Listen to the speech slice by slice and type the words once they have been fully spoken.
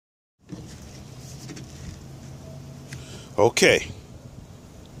Okay,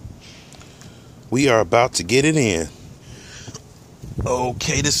 we are about to get it in.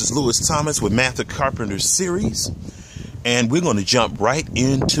 Okay, this is Lewis Thomas with Matthew Carpenter's series, and we're going to jump right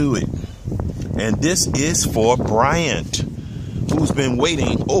into it. And this is for Bryant, who's been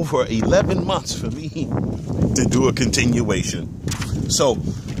waiting over 11 months for me to do a continuation. So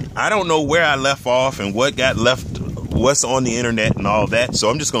I don't know where I left off and what got left, what's on the internet and all that.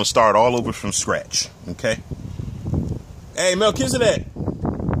 So I'm just going to start all over from scratch. Okay. Hey, Melchizedek.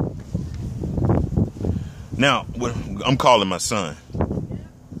 Now, I'm calling my son.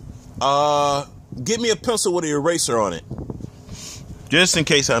 Give me a pencil with an eraser on it, just in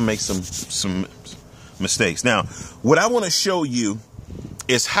case I make some mistakes. Now, what I want to show you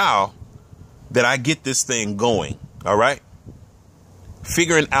is how that I get this thing going. All right.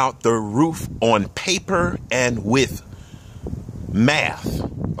 Figuring out the roof on paper and with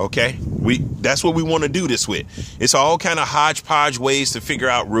math. Okay, that's what we want to do this with. It's all kind of hodgepodge ways to figure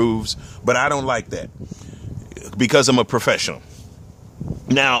out roofs, but I don't like that because I'm a professional.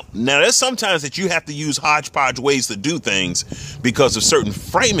 Now there's sometimes that you have to use hodgepodge ways to do things because of certain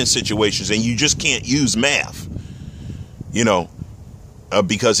framing situations, and you just can't use math,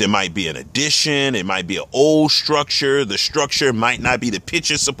 because it might be an addition, it might be an old structure, the structure might not be the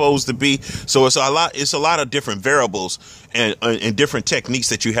pitch it's supposed to be. So it's a lot of different variables and different techniques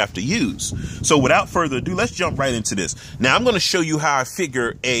that you have to use. So without further ado, let's jump right into this. Now I'm going to show you how I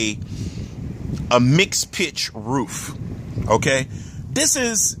figure a mixed pitch roof. Okay, this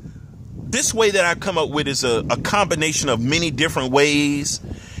way that I come up with is a combination of many different ways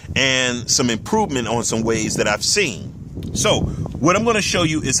and some improvement on some ways that I've seen. So what I'm going to show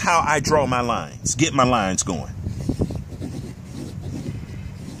you is how I draw my lines, get my lines going.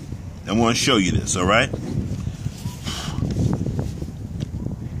 I'm going to show you this, all right?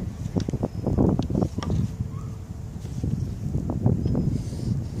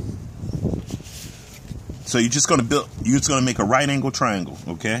 So you're just going to make a right angle triangle,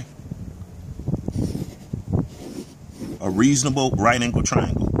 okay? A reasonable right angle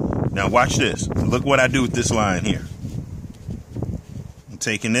triangle. Now watch this. Look what I do with this line here.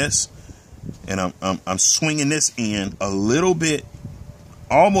 Taking this and I'm swinging this in a little bit,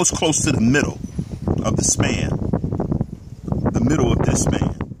 almost close to the middle of the span, the middle of this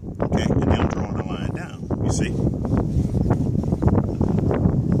span. Okay, and then I'm drawing a line down. You see?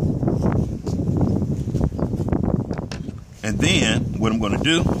 And then what I'm going to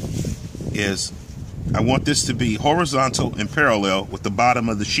do is I want this to be horizontal and parallel with the bottom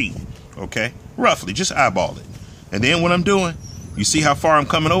of the sheet. Okay, roughly, just eyeball it. And then what I'm doing, you see how far I'm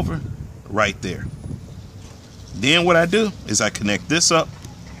coming over? Right there. Then what I do is I connect this up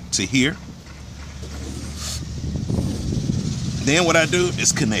to here. Then what I do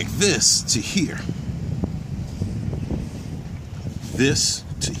is connect this to here. This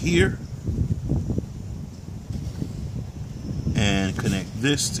to here. And connect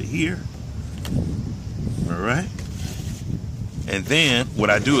this to here. All right. And then what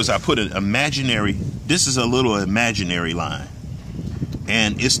I do is I put an imaginary, this is a little imaginary line.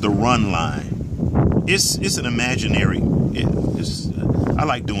 And it's the run line. It's an imaginary. I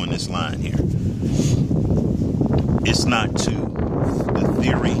like doing this line here. It's not to the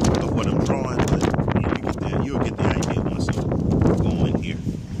theory of what I'm drawing, but you'll get the idea once you go in here.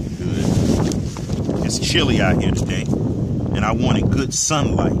 Good. It's chilly out here today, and I wanted good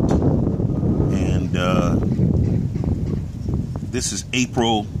sunlight. And this is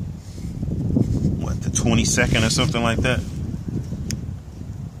April, the 22nd or something like that.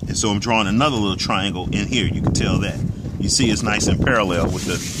 And so I'm drawing another little triangle in here. You can tell that. You see it's nice and parallel with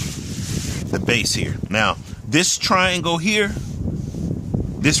the base here. Now, this triangle here,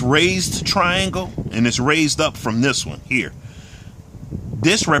 this raised triangle, and it's raised up from this one here.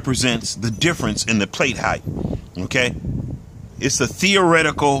 This represents the difference in the plate height. Okay? It's the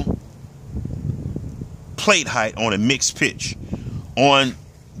theoretical plate height on a mixed pitch. On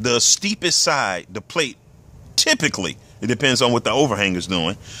the steepest side, the plate typically, it depends on what the overhang is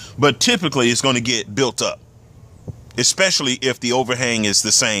doing, but typically it's going to get built up, especially if the overhang is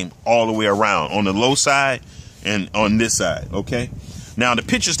the same all the way around on the low side and on this side. Okay. Now the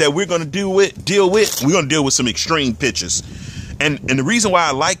pitches that we're going to deal with, we're going to deal with some extreme pitches. And the reason why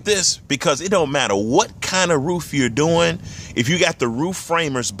I like this, because it don't matter what kind of roof you're doing. If you got the Roof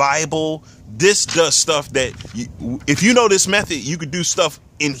Framers Bible, this does stuff that if you know this method, you could do stuff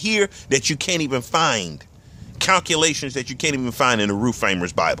in here that you can't even find. Calculations that you can't even find in the Roof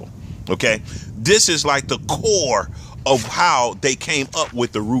Framers Bible. Okay, this is like the core of how they came up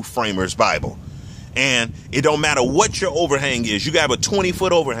with the Roof Framers Bible. And it don't matter what your overhang is. You got a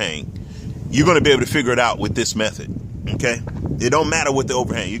 20-foot overhang. You're going to be able to figure it out with this method. Okay, it don't matter what the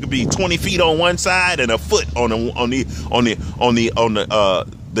overhang. You could be 20 feet on one side and a foot on the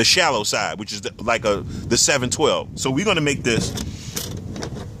shallow side, which is the 712. So we're gonna make this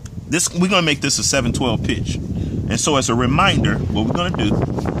a 712 pitch. And so as a reminder, what we're gonna do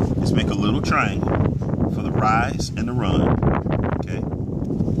is make a little triangle for the rise and the run. Okay,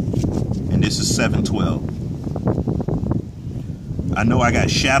 and this is 712. I know I got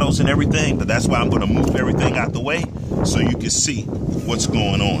shadows and everything, but that's why I'm going to move everything out the way so you can see what's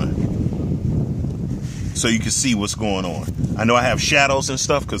going on. I know I have shadows and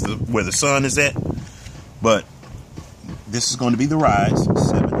stuff because where the sun is at, but this is going to be the rise,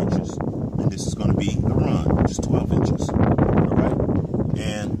 7 inches, and this is going to be the run, which is 12 inches. All right,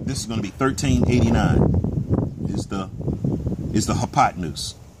 and this is going to be 1389. Is the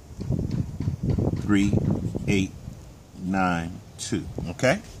hypotenuse. 3, 8, 9, 2.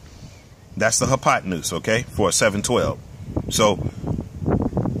 Okay, that's the hypotenuse. Okay, for a 712. So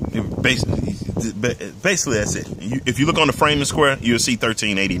basically that's it. If you look on the frame and square, you'll see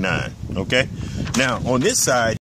 1389. Okay, now on this side.